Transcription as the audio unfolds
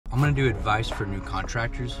I'm gonna do advice for new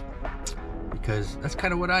contractors because that's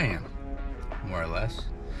kind of what I am, more or less.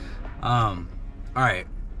 All right.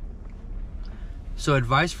 So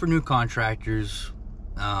advice for new contractors.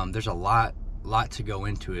 There's a lot to go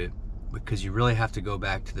into it because you really have to go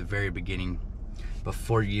back to the very beginning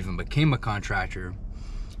before you even became a contractor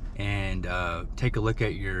and take a look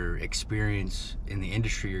at your experience in the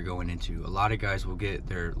industry you're going into. A lot of guys will get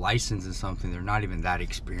their license in something they're not even that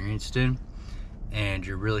experienced in, and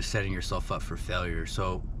you're really setting yourself up for failure.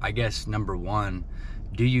 So I guess number one,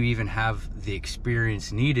 do you even have the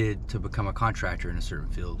experience needed to become a contractor in a certain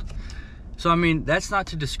field? So I mean, that's not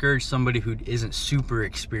to discourage somebody who isn't super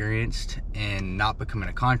experienced and not becoming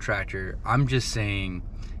a contractor. I'm just saying,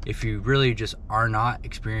 if you really just are not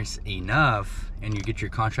experienced enough and you get your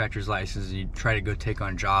contractor's license and you try to go take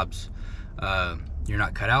on jobs you're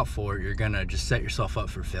not cut out for, you're gonna just set yourself up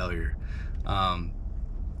for failure.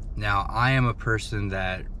 Now, I am a person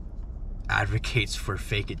that advocates for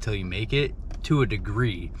fake it till you make it to a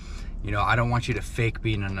degree. You know, I don't want you to fake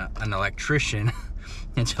being an electrician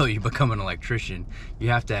until you become an electrician. You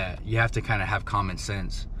have to kind of have common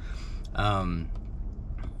sense.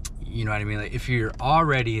 You know what I mean? Like, if you're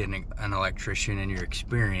already an electrician and you're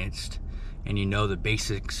experienced and you know the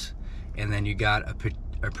basics, and then you got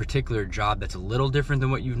a particular job that's a little different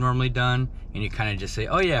than what you've normally done, and you kind of just say,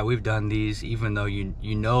 oh yeah, we've done these, even though you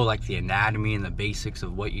know like the anatomy and the basics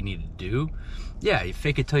of what you need to do. Yeah, you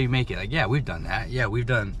fake it till you make it. Like, yeah, we've done that. Yeah, we've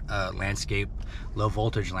done landscape, low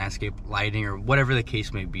voltage landscape lighting, or whatever the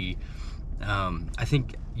case may be. I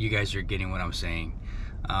think you guys are getting what I'm saying.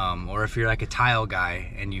 Or if you're like a tile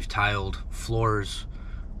guy and you've tiled floors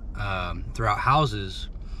throughout houses,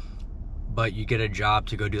 but you get a job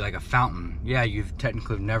to go do like a fountain. Yeah, you've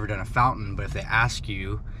technically never done a fountain, but if they ask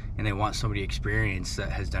you and they want somebody experienced that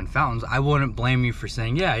has done fountains, I wouldn't blame you for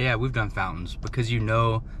saying, yeah, we've done fountains, because you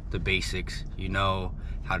know the basics. You know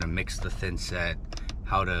how to mix the thin set,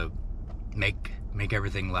 how to make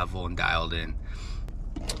everything level and dialed in.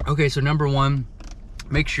 Okay, so number one,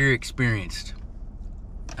 make sure you're experienced.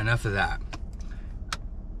 Enough of that.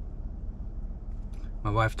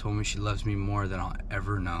 My wife told me she loves me more than I'll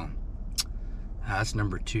ever know. That's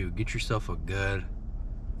number two. Get yourself a good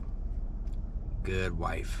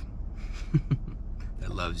wife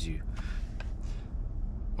that loves you.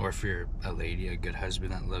 Or if you're a lady, a good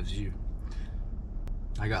husband that loves you.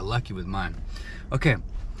 I got lucky with mine. Okay.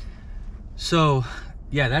 So,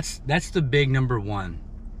 yeah, that's the big number one.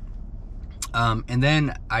 And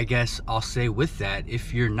then I guess I'll say with that,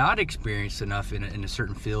 if you're not experienced enough in a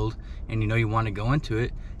certain field and you know you want to go into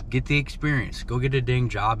it, get the experience. Go get a dang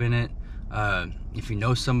job in it. If you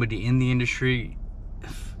know somebody in the industry,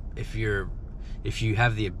 if you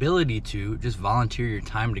have the ability to, just volunteer your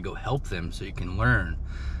time to go help them so you can learn.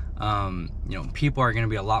 You know, people are going to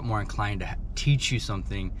be a lot more inclined to teach you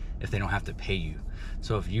something if they don't have to pay you.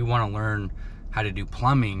 So if you want to learn how to do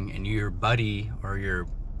plumbing and your buddy or your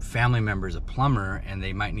family member is a plumber and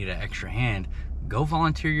they might need an extra hand, go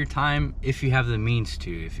volunteer your time if you have the means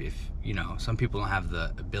to. If you know, some people don't have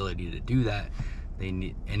the ability to do that. They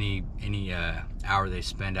need any hour they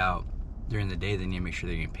spend out during the day, they need to make sure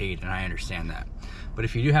they're getting paid, and I understand that. But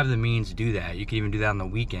if you do have the means to do that, you can even do that on the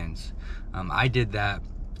weekends. I did that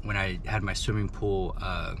when I had my swimming pool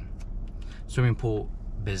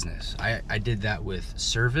business. I did that with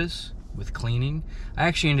service, with cleaning. I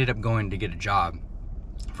actually ended up going to get a job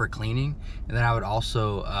for cleaning, and then I would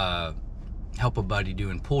also help a buddy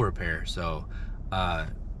doing pool repair. So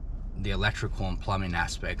the electrical and plumbing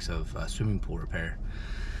aspects of swimming pool repair.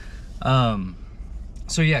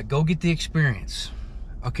 So yeah, go get the experience.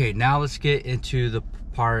 Okay, now let's get into the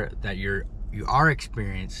part that you are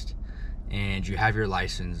experienced and you have your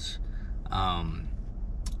license.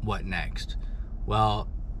 What next? Well,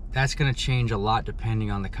 that's going to change a lot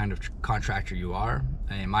depending on the kind of contractor you are.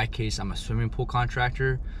 In my case, I'm a swimming pool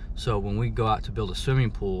contractor. So when we go out to build a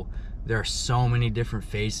swimming pool, there are so many different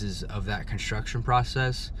phases of that construction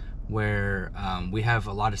process where we have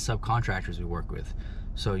a lot of subcontractors we work with.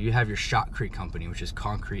 So you have your shotcrete company, which is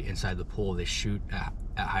concrete inside the pool. They shoot at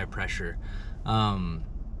high pressure.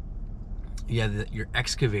 You have your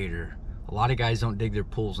excavator. A lot of guys don't dig their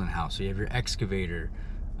pools in-house. So you have your excavator.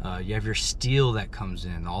 You have your steel that comes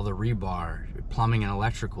in, all the rebar, your plumbing and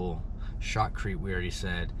electrical, shotcrete we already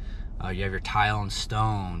said. You have your tile and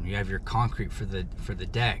stone. You have your concrete for the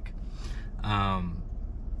deck.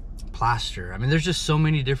 Plaster. I mean, there's just so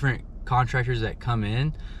many different contractors that come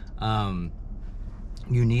in.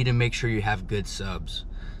 You need to make sure you have good subs.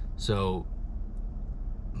 So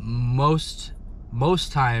most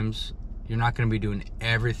times you're not going to be doing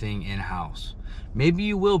everything in-house. Maybe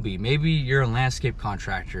you will be. Maybe you're a landscape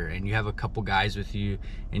contractor and you have a couple guys with you,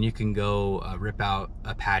 and you can go rip out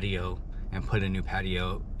a patio and put a new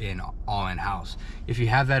patio in all in-house. If you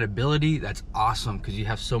have that ability, that's awesome, because you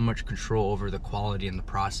have so much control over the quality and the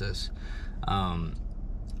process.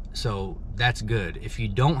 So that's good. If you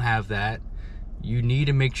don't have that, you need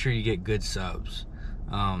to make sure you get good subs.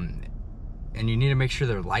 And you need to make sure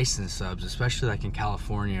they're licensed subs, especially like in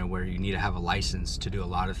California, where you need to have a license to do a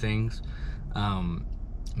lot of things.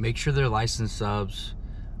 Make sure they're licensed subs,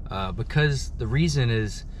 because the reason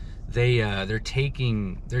is they're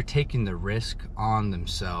taking the risk on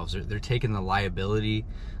themselves. They're taking the liability.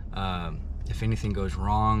 If anything goes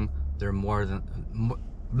wrong,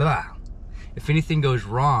 if anything goes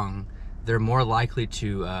wrong, they're more likely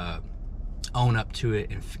to own up to it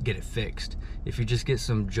and get it fixed. If you just get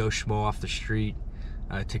some Joe Schmo off the street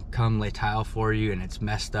to come lay tile for you and it's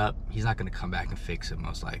messed up, he's not going to come back and fix it,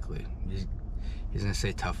 most likely. He's going to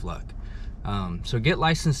say tough luck. So get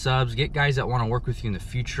licensed subs, get guys that want to work with you in the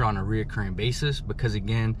future on a reoccurring basis, because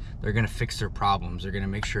again, they're going to fix their problems. They're going to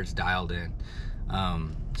make sure it's dialed in.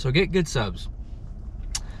 So get good subs.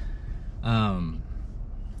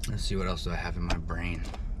 Let's see, what else do I have in my brain?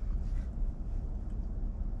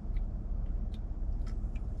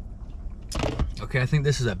 Okay, I think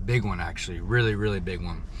this is a big one, actually. Really, really big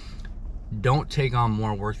one. Don't take on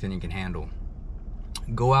more work than you can handle.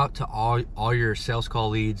 Go out to all your sales call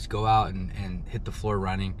leads, go out and hit the floor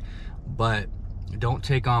running, but don't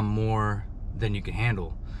take on more than you can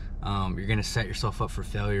handle. You're gonna set yourself up for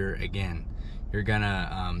failure again. You're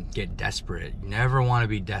gonna get desperate. You never wanna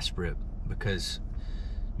be desperate, because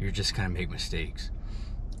you're just gonna make mistakes.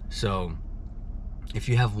 So if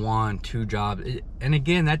you have 1, 2 jobs, and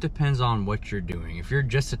again, that depends on what you're doing. If you're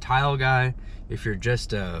just a tile guy, if you're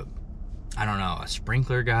just a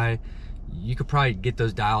sprinkler guy, you could probably get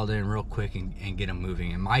those dialed in real quick and get them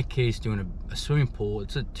moving. In my case, doing a swimming pool,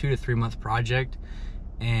 it's a 2 to 3 month project,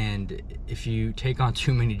 and if you take on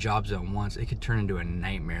too many jobs at once, it could turn into a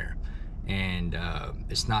nightmare, and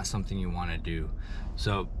it's not something you want to do.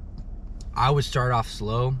 So I would start off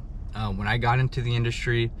slow. When I got into the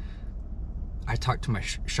industry, I talked to my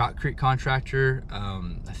shotcrete contractor.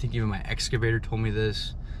 I think even my excavator told me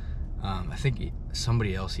this. I think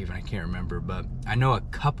somebody else even, I can't remember, but I know a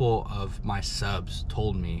couple of my subs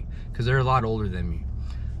told me, because they're a lot older than me,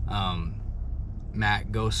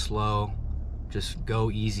 Matt, go slow, just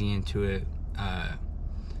go easy into it,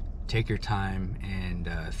 take your time, and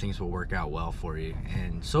things will work out well for you.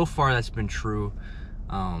 And so far that's been true.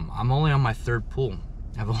 I'm only on my 3rd pool.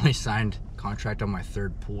 I've only signed contract on my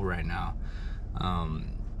 3rd pool right now.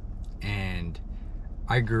 And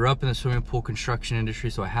I grew up in the swimming pool construction industry,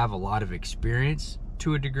 so I have a lot of experience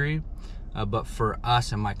to a degree, but for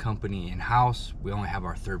us and my company in-house, we only have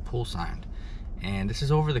our 3rd pool signed. And this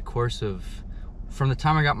is over the course of, from the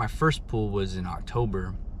time I got my first pool was in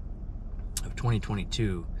October of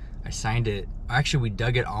 2022. I signed it, actually we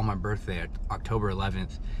dug it on my birthday, October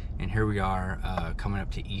 11th, and here we are coming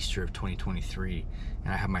up to Easter of 2023,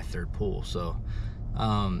 and I have my 3rd pool. So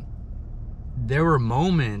there were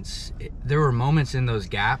moments in those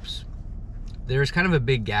gaps. There's kind of a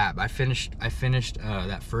big gap. I finished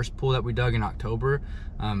that first pool that we dug in October,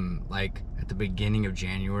 like at the beginning of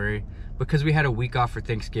January, because we had a week off for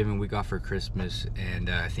Thanksgiving, week off for Christmas, and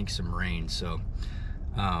I think some rain. So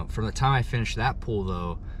from the time I finished that pool,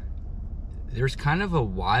 though, there's kind of a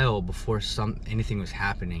while before anything was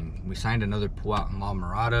happening. We signed another pool out in La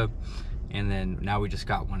Mirada, and then now we just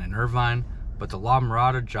got one in Irvine. But the La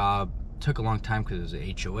Mirada job took a long time because it was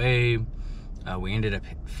an HOA. We ended up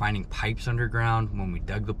finding pipes underground when we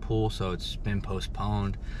dug the pool, so it's been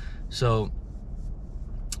postponed. So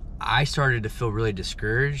I started to feel really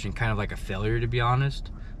discouraged and kind of like a failure, to be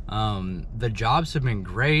honest. The jobs have been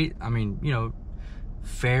great. I mean, you know,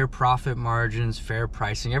 fair profit margins, fair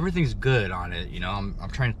pricing, everything's good on it. You know, I'm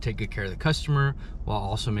trying to take good care of the customer while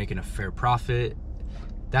also making a fair profit.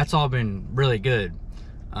 That's all been really good.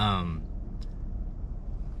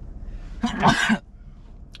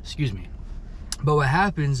 Excuse me. But what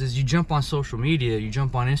happens is you jump on social media, you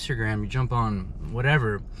jump on Instagram, you jump on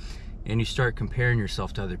whatever, and you start comparing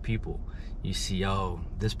yourself to other people. You see, oh,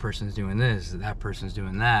 this person's doing this, that person's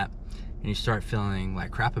doing that, and you start feeling like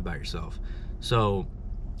crap about yourself. So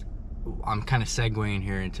I'm kind of segueing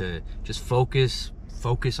here into just focus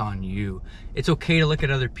on you. It's okay to look at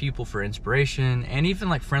other people for inspiration and even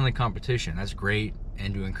like friendly competition. That's great,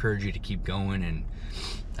 and to encourage you to keep going and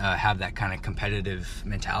have that kind of competitive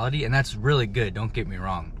mentality, and that's really good, don't get me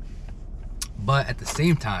wrong. But at the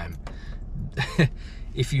same time,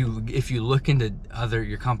 if you look into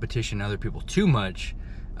your competition, other people too much,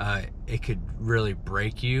 it could really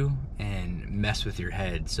break you and mess with your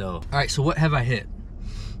head. So, all right, so what have I hit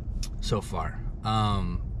so far?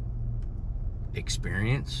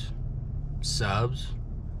 Experience, subs,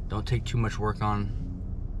 don't take too much work on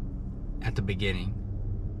at the beginning.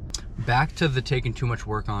 Back to the taking too much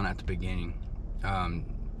work on at the beginning,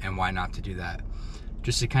 and why not to do that.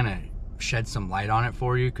 Just to kind of shed some light on it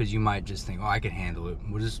for you, because you might just think, oh, I can handle it.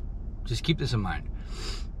 We'll just keep this in mind.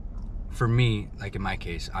 For me, like in my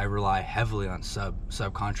case, I rely heavily on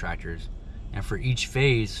subcontractors, and for each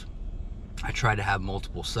phase, I try to have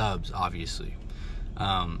multiple subs, obviously.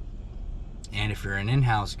 And if you're an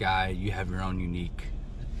in-house guy, you have your own unique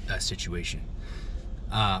situation.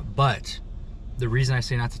 But the reason I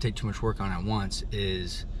say not to take too much work on at once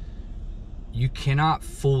is you cannot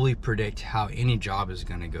fully predict how any job is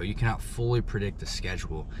going to go. You cannot fully predict the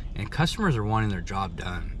schedule, and customers are wanting their job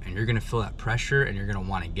done, and you're going to feel that pressure, and you're going to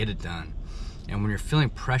want to get it done. And when you're feeling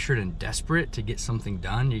pressured and desperate to get something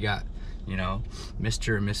done, you got, you know,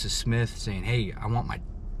 Mr. and Mrs. Smith saying, hey, I want my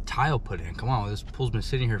tile put in. Come on, this pool's been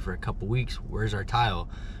sitting here for a couple weeks. Where's our tile?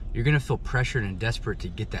 You're going to feel pressured and desperate to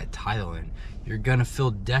get that tile in. You're going to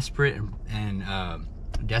feel desperate and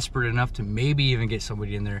desperate enough to maybe even get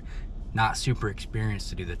somebody in there not super experienced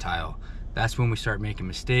to do the tile. That's when we start making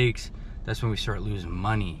mistakes. That's when we start losing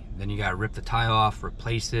money. Then you gotta rip the tile off,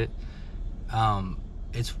 replace it.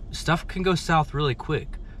 Stuff can go south really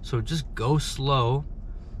quick. So just go slow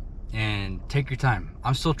and take your time.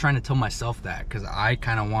 I'm still trying to tell myself that, because I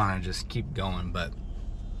kind of want to just keep going, but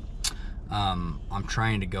I'm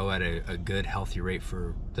trying to go at a good, healthy rate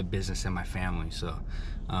for the business and my family. So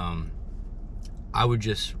I would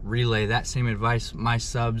just relay that same advice my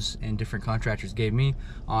subs and different contractors gave me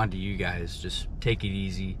onto you guys. Just take it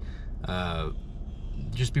easy.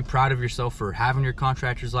 Just be proud of yourself for having your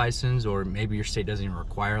contractor's license, or maybe your state doesn't even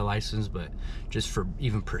require a license, but just for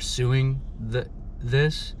even pursuing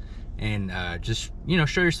this, and just, you know,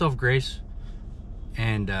 show yourself grace,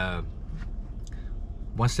 and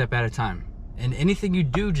one step at a time. And anything you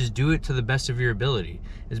do, just do it to the best of your ability.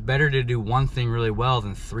 It's better to do one thing really well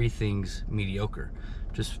than 3 things mediocre.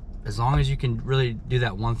 Just as long as you can really do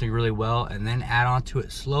that one thing really well and then add on to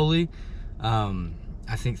it slowly,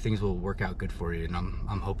 I think things will work out good for you. And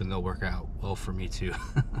I'm hoping they'll work out well for me too.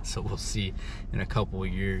 So we'll see in a couple of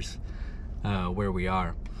years where we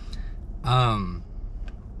are.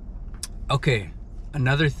 Okay,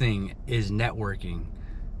 another thing is networking.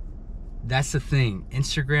 That's the thing.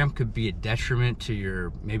 Instagram could be a detriment to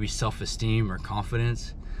your maybe self-esteem or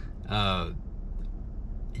confidence. You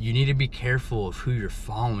need to be careful of who you're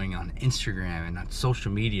following on Instagram and on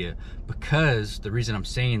social media, because the reason I'm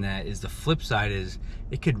saying that is the flip side is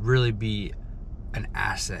it could really be an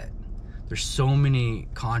asset. There's so many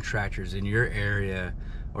contractors in your area,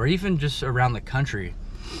 or even just around the country,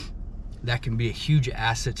 that can be a huge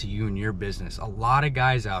asset to you and your business. A lot of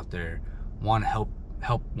guys out there want to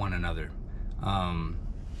help one another.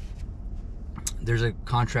 There's a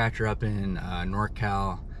contractor up in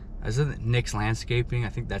NorCal. Is it Nick's Landscaping? I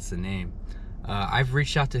think that's the name. I've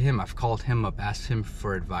reached out to him. I've called him up, asked him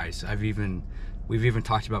for advice. We've even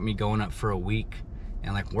talked about me going up for a week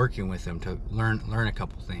and like working with him to learn a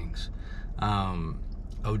couple things.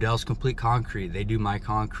 Odell's Complete Concrete, they do my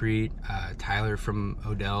concrete. Tyler from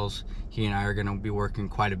Odell's, he and I are gonna be working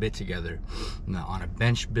quite a bit together on a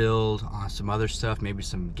bench build, on some other stuff, maybe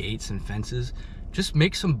some gates and fences. Just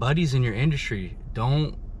make some buddies in your industry.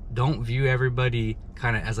 Don't view everybody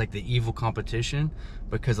kind of as like the evil competition,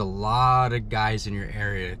 because a lot of guys in your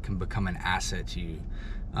area can become an asset to you.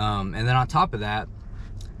 And then on top of that,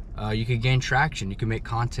 you could gain traction. You can make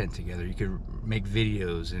content together. You could make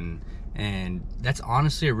videos, and that's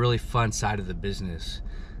honestly a really fun side of the business.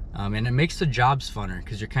 And it makes the jobs funner,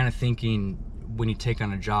 because you're kind of thinking when you take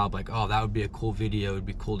on a job like, oh, that would be a cool video. It'd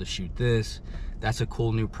be cool to shoot this. That's a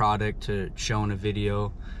cool new product to show in a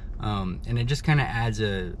video. And it just kind of adds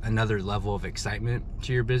another level of excitement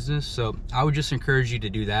to your business. So I would just encourage you to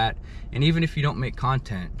do that. And even if you don't make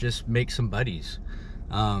content, just make some buddies.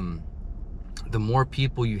 The more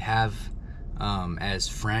people you have as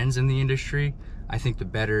friends in the industry, I think the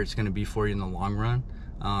better it's going to be for you in the long run.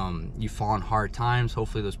 You fall on hard times,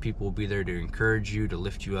 hopefully those people will be there to encourage you, to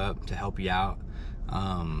lift you up, to help you out.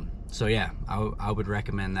 So yeah, I would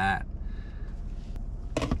recommend that.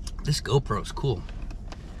 This GoPro is cool.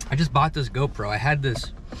 I just bought this GoPro. I had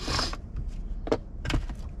this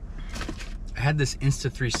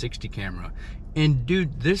Insta360 camera, and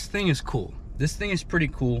dude, this thing is cool. This thing is pretty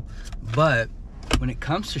cool, but when it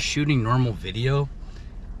comes to shooting normal video,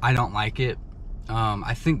 I don't like it.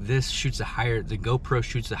 I think the GoPro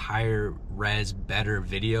shoots a higher res, better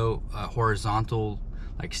video, horizontal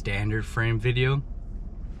like standard frame video.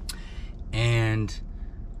 And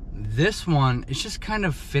this one, it's just kind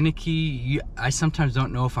of finicky. I sometimes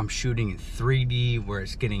don't know if I'm shooting in 3D where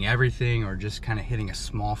it's getting everything, or just kind of hitting a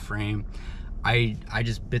small frame. I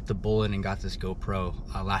just bit the bullet and got this GoPro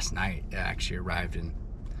last night. It actually arrived, and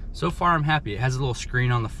so far I'm happy. It has a little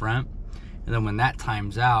screen on the front, and then when that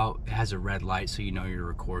times out, it has a red light so you know you're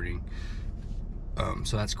recording.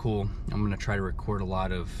 So that's cool. I'm gonna try to record a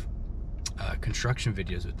lot of construction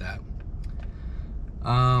videos with that.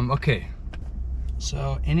 Okay,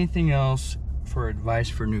 so anything else for advice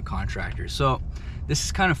for new contractors? So this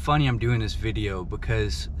is kind of funny, I'm doing this video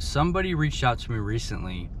because somebody reached out to me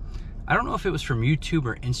recently. I don't know if it was from YouTube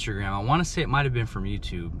or Instagram. I want to say it might have been from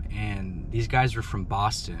YouTube, and these guys were from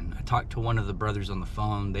Boston. I talked to one of the brothers on the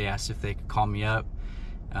phone. They asked if they could call me up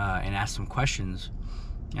and ask some questions,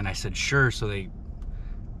 and I said sure. So they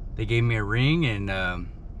gave me a ring, and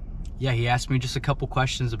yeah, he asked me just a couple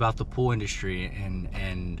questions about the pool industry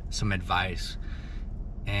and some advice,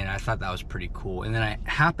 and I thought that was pretty cool. And then I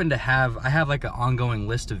happened to have like an ongoing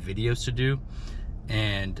list of videos to do,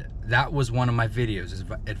 and that was one of my videos, is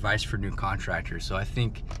advice for new contractors. So I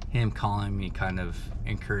think him calling me kind of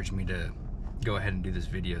encouraged me to go ahead and do this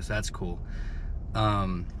video, so that's cool.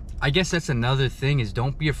 I guess that's another thing, is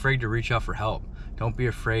don't be afraid to reach out for help. Don't be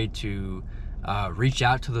afraid to reach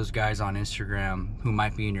out to those guys on Instagram who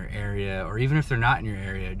might be in your area, or even if they're not in your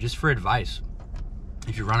area, just for advice.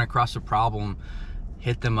 If you run across a problem,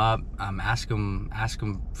 hit them up, ask them,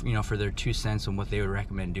 you know, for their 2 cents on what they would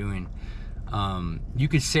recommend doing. You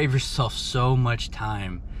could save yourself so much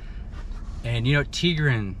time. And you know,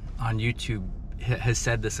 Tigran on YouTube has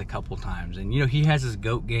said this a couple times, and you know, he has his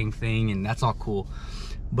goat gang thing, and that's all cool,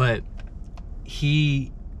 but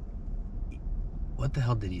what the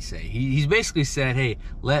hell did he say? He's basically said, hey,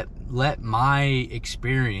 let my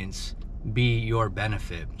experience be your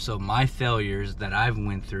benefit. So my failures that I've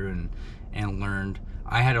went through and learned,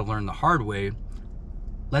 I had to learn the hard way,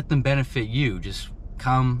 let them benefit you. Just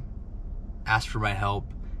come, ask for my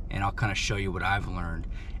help, and I'll kind of show you what I've learned.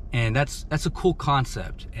 And that's a cool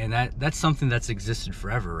concept, and that's something that's existed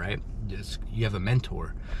forever, right? You have a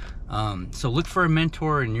mentor. So look for a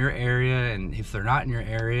mentor in your area, and if they're not in your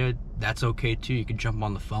area, that's okay too. You can jump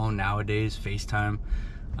on the phone nowadays, FaceTime.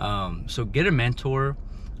 So get a mentor.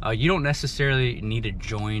 You don't necessarily need to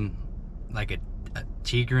join like a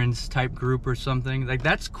Tigran's type group or something. Like,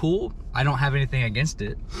 that's cool. I don't have anything against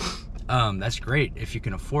it. That's great. If you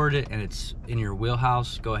can afford it and it's in your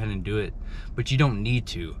wheelhouse, go ahead and do it. But you don't need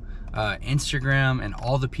to. Instagram and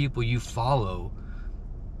all the people you follow,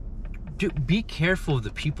 be careful of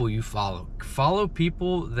the people you follow. Follow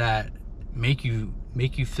people that make you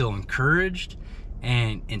feel encouraged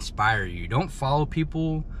and inspire you. Don't follow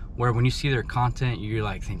people where when you see their content, you're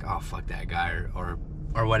like, think, oh, fuck that guy, or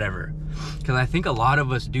whatever. Because I think a lot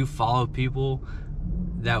of us do follow people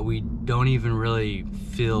that we don't even really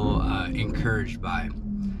feel encouraged by.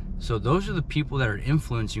 So those are the people that are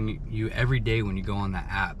influencing you every day when you go on that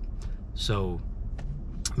app. So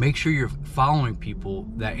make sure you're following people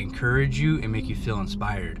that encourage you and make you feel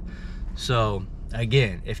inspired. So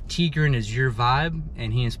again, if Tigran is your vibe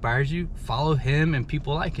and he inspires you, follow him and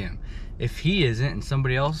people like him. If he isn't and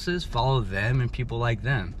somebody else is, follow them and people like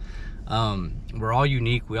them. We're all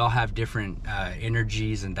unique. We all have different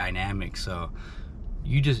energies and dynamics. So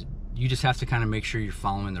you just have to kind of make sure you're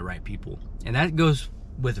following the right people. And that goes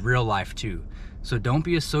with real life too. So don't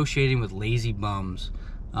be associating with lazy bums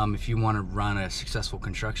if you want to run a successful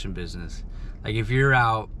construction business. Like, if you're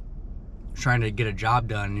out trying to get a job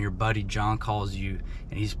done and your buddy John calls you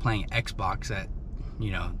and he's playing Xbox at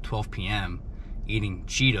 12 p.m. eating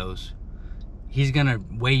Cheetos, he's gonna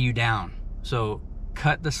weigh you down. So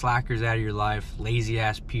cut the slackers out of your life, lazy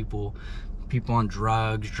ass people on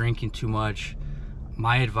drugs, drinking too much.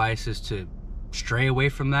 My advice is to stray away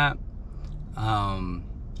from that,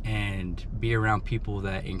 and be around people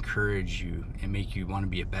that encourage you and make you want to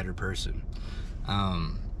be a better person.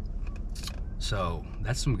 So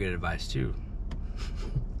that's some good advice too.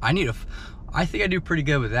 I think I do pretty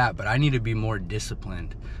good with that, but I need to be more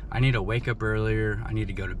disciplined. I need to wake up earlier. I need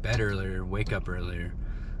to go to bed earlier, wake up earlier.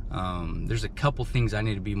 There's a couple things I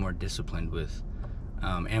need to be more disciplined with.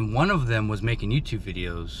 And one of them was making YouTube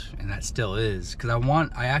videos, and that still is, because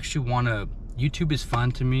I actually want to, YouTube is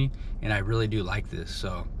fun to me, and I really do like this.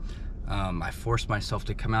 So I forced myself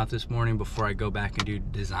to come out this morning before I go back and do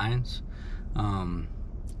designs,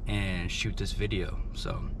 and shoot this video.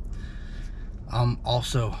 So I'm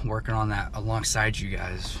also working on that alongside you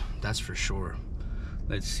guys, that's for sure.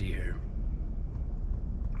 Let's see here.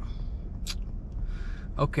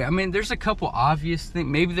 Okay, I mean, there's a couple obvious things.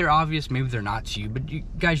 Maybe they're obvious, maybe they're not to you. But you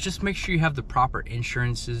guys, just make sure you have the proper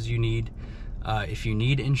insurances you need. If you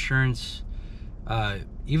need insurance,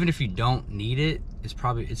 even if you don't need it,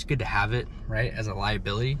 it's good to have it, right? As a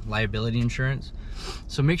liability insurance.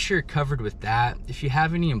 So make sure you're covered with that. If you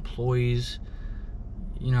have any employees,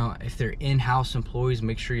 you know, if they're in-house employees,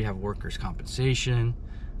 make sure you have workers' compensation.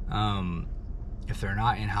 If they're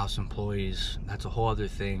not in-house employees, that's a whole other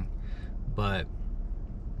thing. But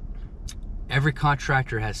every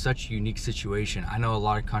contractor has such a unique situation. I know a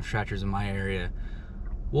lot of contractors in my area,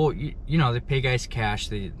 well, you know, they pay guys cash.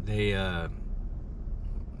 They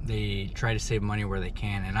try to save money where they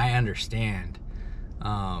can, and I understand.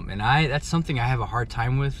 And that's something I have a hard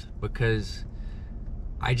time with, because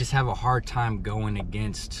I just have a hard time going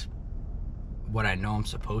against what I know I'm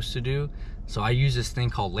supposed to do. So I use this thing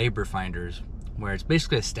called labor finders, where it's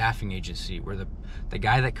basically a staffing agency where the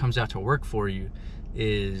guy that comes out to work for you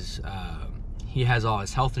is he has all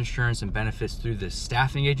his health insurance and benefits through this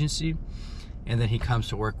staffing agency, and then he comes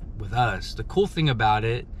to work with us. The cool thing about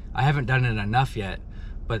it, I haven't done it enough yet,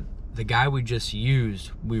 but the guy we just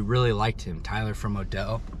used, we really liked him, Tyler from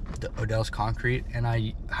Odell's Concrete, and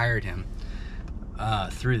I hired him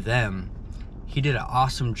through them. He did an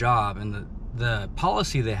awesome job, and the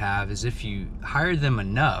policy they have is if you hire them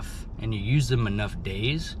enough and you use them enough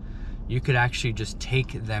days, you could actually just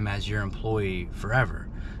take them as your employee forever.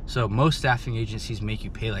 So most staffing agencies make you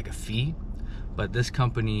pay like a fee, but this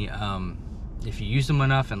company, if you use them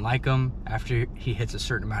enough and like them, after he hits a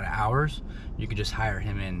certain amount of hours, you could just hire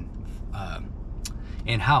him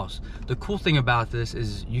in-house. The cool thing about this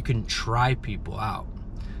is you can try people out.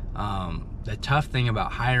 The tough thing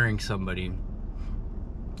about hiring somebody,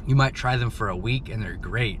 you might try them for a week and they're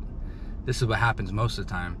great. This is what happens most of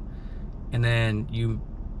the time. And then you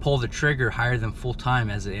pull the trigger, hire them full-time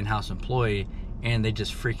as an in-house employee, and they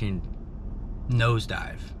just freaking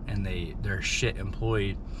nosedive, and they're a shit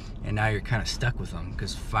employee, and now you're kind of stuck with them,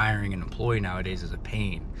 because firing an employee nowadays is a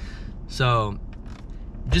pain. So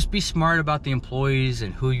just be smart about the employees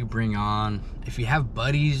and who you bring on. If you have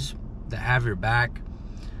buddies that have your back,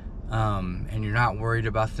 and you're not worried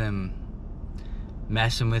about them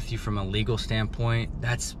messing with you from a legal standpoint,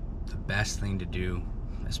 that's the best thing to do,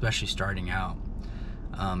 especially starting out.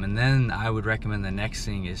 And then I would recommend the next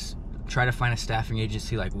thing is try to find a staffing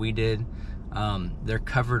agency like we did. They're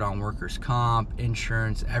covered on workers' comp,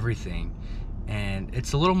 insurance, everything. And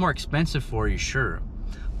it's a little more expensive for you, sure.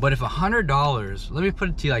 But if $100, let me put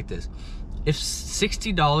it to you like this. If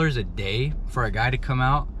 $60 a day for a guy to come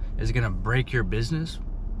out is gonna break your business,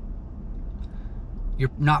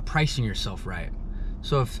 you're not pricing yourself right.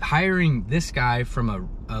 So if hiring this guy from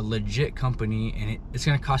a legit company, and it's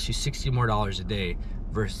gonna cost you $60 more a day,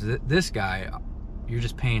 versus this guy, you're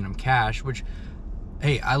just paying him cash, which,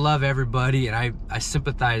 hey, I love everybody, and I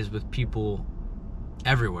sympathize with people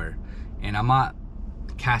everywhere, and I'm not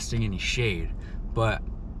casting any shade, but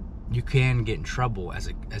you can get in trouble as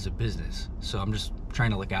a business. So I'm just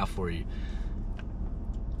trying to look out for you.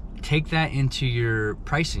 Take that into your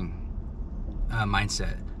pricing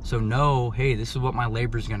mindset. So know, hey, this is what my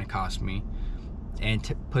labor is going to cost me, and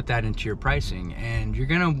put that into your pricing, and you're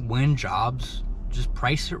going to win jobs. Just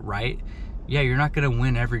price it right. Yeah, you're not going to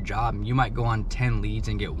win every job. You might go on 10 leads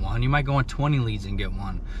and get one. You might go on 20 leads and get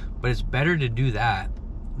one. But it's better to do that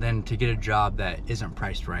than to get a job that isn't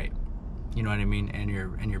priced right. You know what I mean? And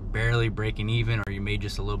you're barely breaking even, or you made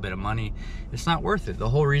just a little bit of money. It's not worth it. The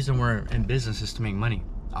whole reason we're in business is to make money,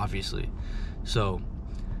 obviously. So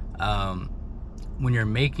when you're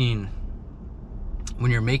making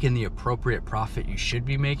the appropriate profit you should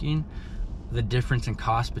be making, the difference in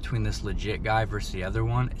cost between this legit guy versus the other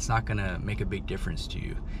one, it's not gonna make a big difference to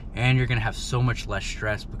you. And you're gonna have so much less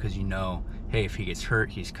stress, because you know, hey, if he gets hurt,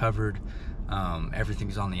 he's covered.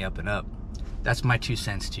 Everything's on the up and up. That's my 2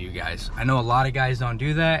 cents to you guys. I know a lot of guys don't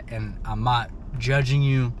do that, and I'm not judging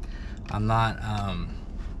you. I'm not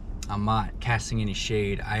casting any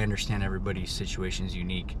shade. I understand everybody's situation is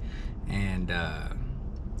unique, and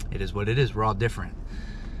it is what it is. We're all different.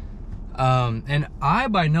 And I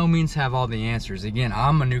by no means have all the answers. Again,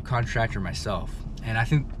 I'm a new contractor myself, and I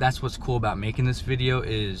think that's what's cool about making this video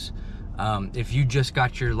is if you just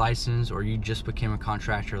got your license, or you just became a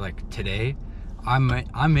contractor like today,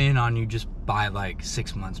 I'm in on you just by like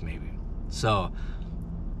 6 months maybe. So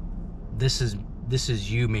this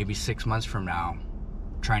is you maybe 6 months from now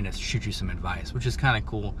trying to shoot you some advice, which is kind of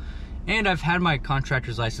cool. And I've had my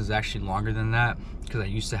contractor's license actually longer than that, because I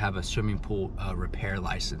used to have a swimming pool repair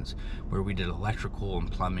license where we did electrical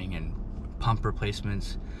and plumbing and pump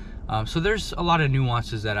replacements. So there's a lot of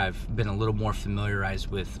nuances that I've been a little more familiarized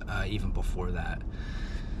with even before that.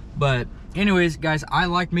 But anyways, guys, I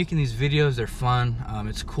like making these videos. They're fun.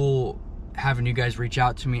 It's cool having you guys reach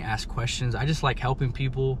out to me, ask questions. I just like helping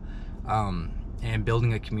people and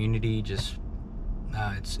building a community. Just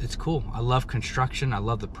it's cool. I love construction. I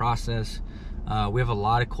love the process. We have a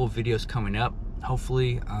lot of cool videos coming up,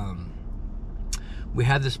 hopefully. We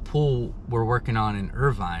have this pool we're working on in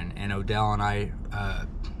Irvine, and Odell and I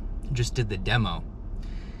just did the demo.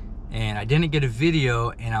 And I didn't get a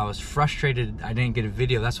video, and I was frustrated I didn't get a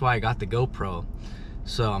video. That's why I got the GoPro.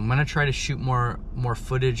 So I'm gonna try to shoot more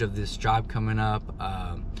footage of this job coming up.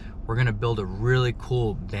 We're gonna build a really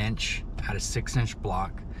cool bench out of 6-inch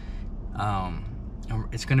block. And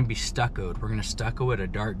it's gonna be stuccoed. We're gonna stucco it a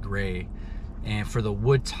dark gray. And for the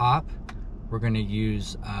wood top, we're gonna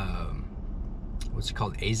use what's it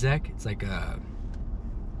called, Azek? It's like I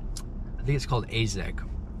think it's called Azek.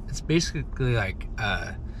 It's basically like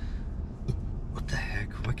what the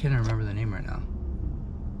heck? Why can't I remember the name right now?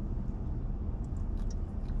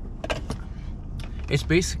 It's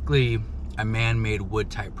basically a man-made wood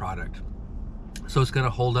type product. So it's gonna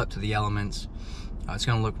hold up to the elements. It's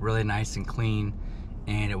gonna look really nice and clean,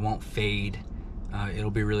 and it won't fade.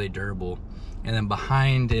 It'll be really durable. And then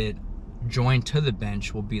behind it, joined to the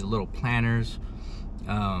bench, will be little planters.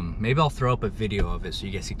 Maybe I'll throw up a video of it so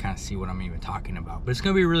you guys can kind of see what I'm even talking about. But it's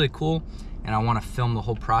gonna be really cool, and I want to film the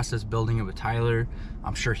whole process building it with Tyler.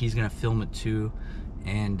 I'm sure he's gonna film it too,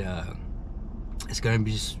 and it's gonna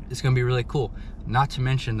be really cool. Not to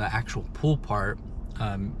mention the actual pool part.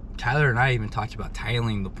 Tyler and I even talked about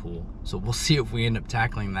tiling the pool, so we'll see if we end up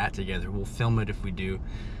tackling that together. We'll film it if we do.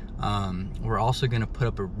 We're also gonna put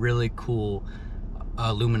up a really cool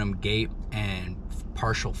aluminum gate and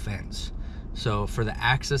partial fence. So for the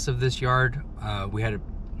access of this yard, we had to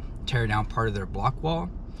tear down part of their block wall,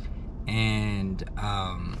 and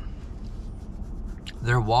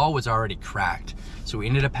their wall was already cracked. So we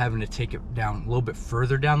ended up having to take it down a little bit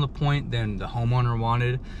further down the point than the homeowner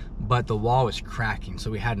wanted, but the wall was cracking. So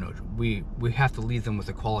we have to leave them with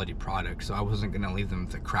a quality product. So I wasn't gonna leave them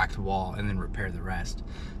with a cracked wall and then repair the rest.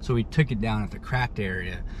 So we took it down at the cracked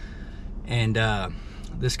area. And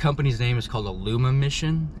this company's name is called Aluma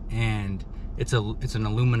Mission, and it's an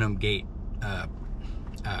aluminum gate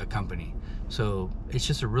company. So it's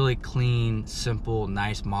just a really clean, simple,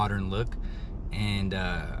 nice, modern look. And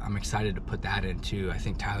I'm excited to put that into. I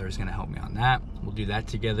think Tyler is gonna help me on that. We'll do that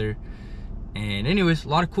together. And anyways, a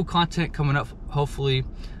lot of cool content coming up, hopefully.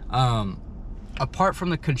 Apart from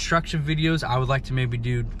the construction videos, I would like to maybe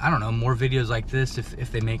do, I don't know, more videos like this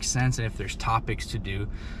if they make sense and if there's topics to do.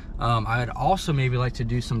 I'd also maybe like to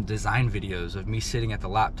do some design videos of me sitting at the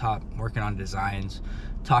laptop working on designs,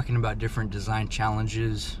 talking about different design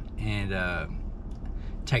challenges and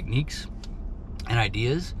techniques and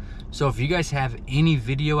ideas. So if you guys have any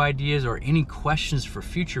video ideas or any questions for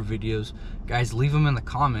future videos, guys, leave them in the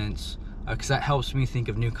comments, because that helps me think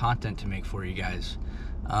of new content to make for you guys.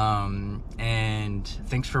 And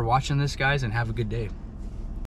thanks for watching this, guys, and have a good day.